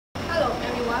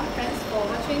everyone, thanks for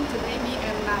watching. Today me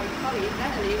and my colleague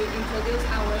Natalie will introduce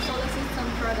our solar system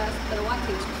products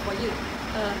advantage for you.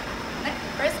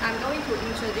 First, I'm going to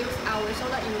introduce our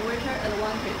solar inverter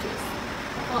advantages.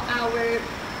 For our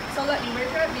solar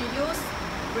inverter, we use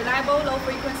reliable low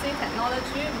frequency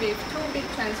technology with two big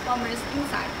transformers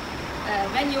inside.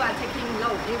 When you are taking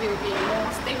load, it will be more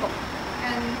stable.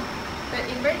 And the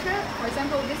inverter, for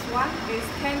example, this one is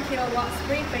 10 kilowatts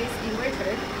three-phase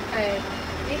inverter.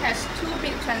 It has two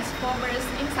big transformers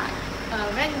inside.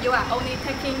 When you are only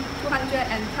taking 220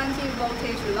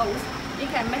 voltage loads, it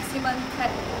can maximum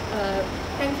take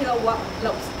 10 kilowatt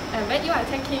loads. And when you are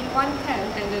taking 110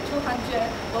 and 200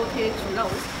 voltage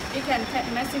loads, it can take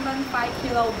maximum 5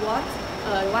 kilowatts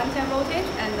 110 voltage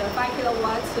and 5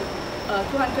 kilowatts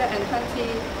 220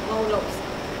 volt loads.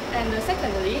 And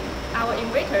secondly, our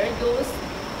inverter uses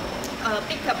a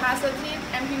big capacity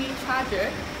MPV charger.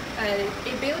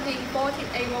 It built in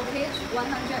 48 voltage,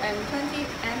 120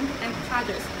 amp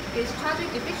chargers. Its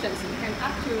charging efficiency can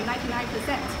up to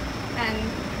 99%, and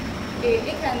it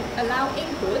can allow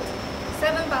input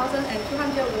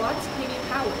 7,200 watts PV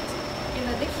power. In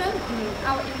addition,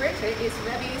 our inverter is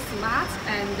very smart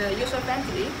and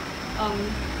user-friendly.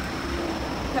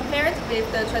 Compared with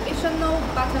the traditional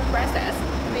button presses,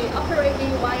 we operate in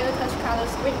wire touch color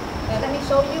screen. Let me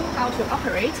show you how to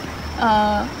operate.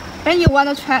 When you want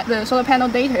to track the solar panel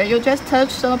data, you just touch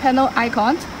solar panel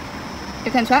icon. You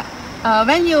can track.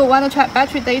 When you want to track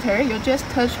battery data, you just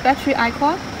touch battery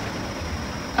icon.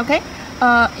 Okay.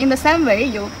 In the same way,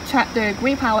 you track the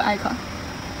green power icon.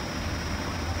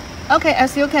 Okay,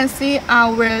 as you can see,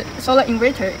 our solar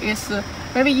inverter is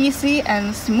very easy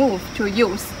and smooth to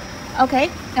use.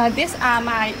 Okay, these are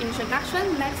my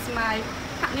introduction. Next, my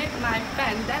partner, my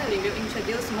friend Natalie will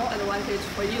introduce more advantage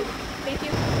for you. Thank you.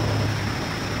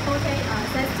 Okay,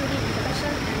 thanks to the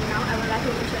introduction, and now I would like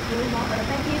to introduce more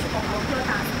advantage of our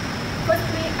product.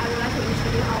 Firstly, I would like to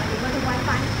introduce our inverter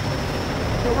Wi-Fi.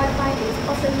 The Wi-Fi is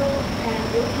optional, and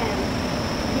you can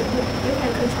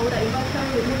control the inverter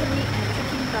remotely and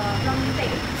checking the running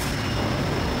date.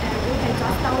 And you can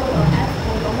just download the app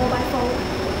on your mobile phone,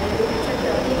 and you can check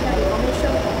the detailed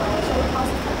information of our solar power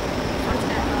system, such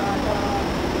as the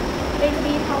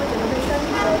daily power generation,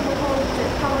 the total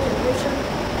power generation,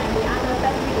 and the other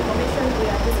battery information we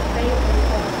are displaying on the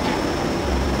app.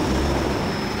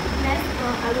 Next,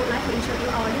 I would like to introduce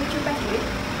our lithium battery.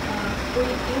 We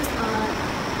use a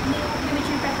new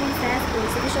lithium battery cells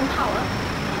with sufficient power.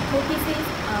 Two pieces,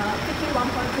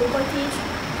 51.2 voltage,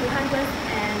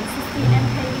 260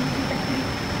 mAh lithium battery.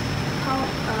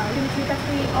 Lithium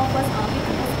battery offers a big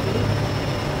capacity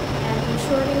and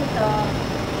ensuring the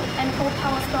ample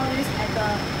power storage at the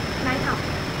night time.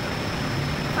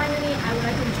 Finally, I would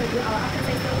like to introduce our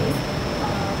after-sales service.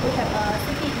 We have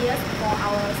 60 years for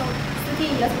our 60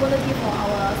 years warranty for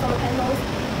our solar panels,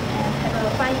 and have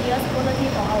a 5 years warranty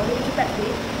for our lithium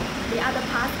battery. The other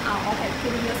parts are all have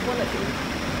 3 years warranty.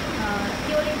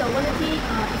 During the warranty,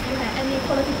 if you have any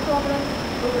quality problem,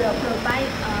 we will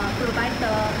provide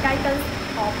the guidance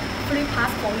of free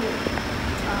parts for you.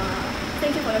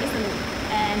 Thank you for your listening.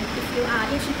 And if you are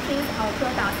interested in our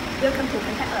products, welcome to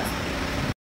contact us.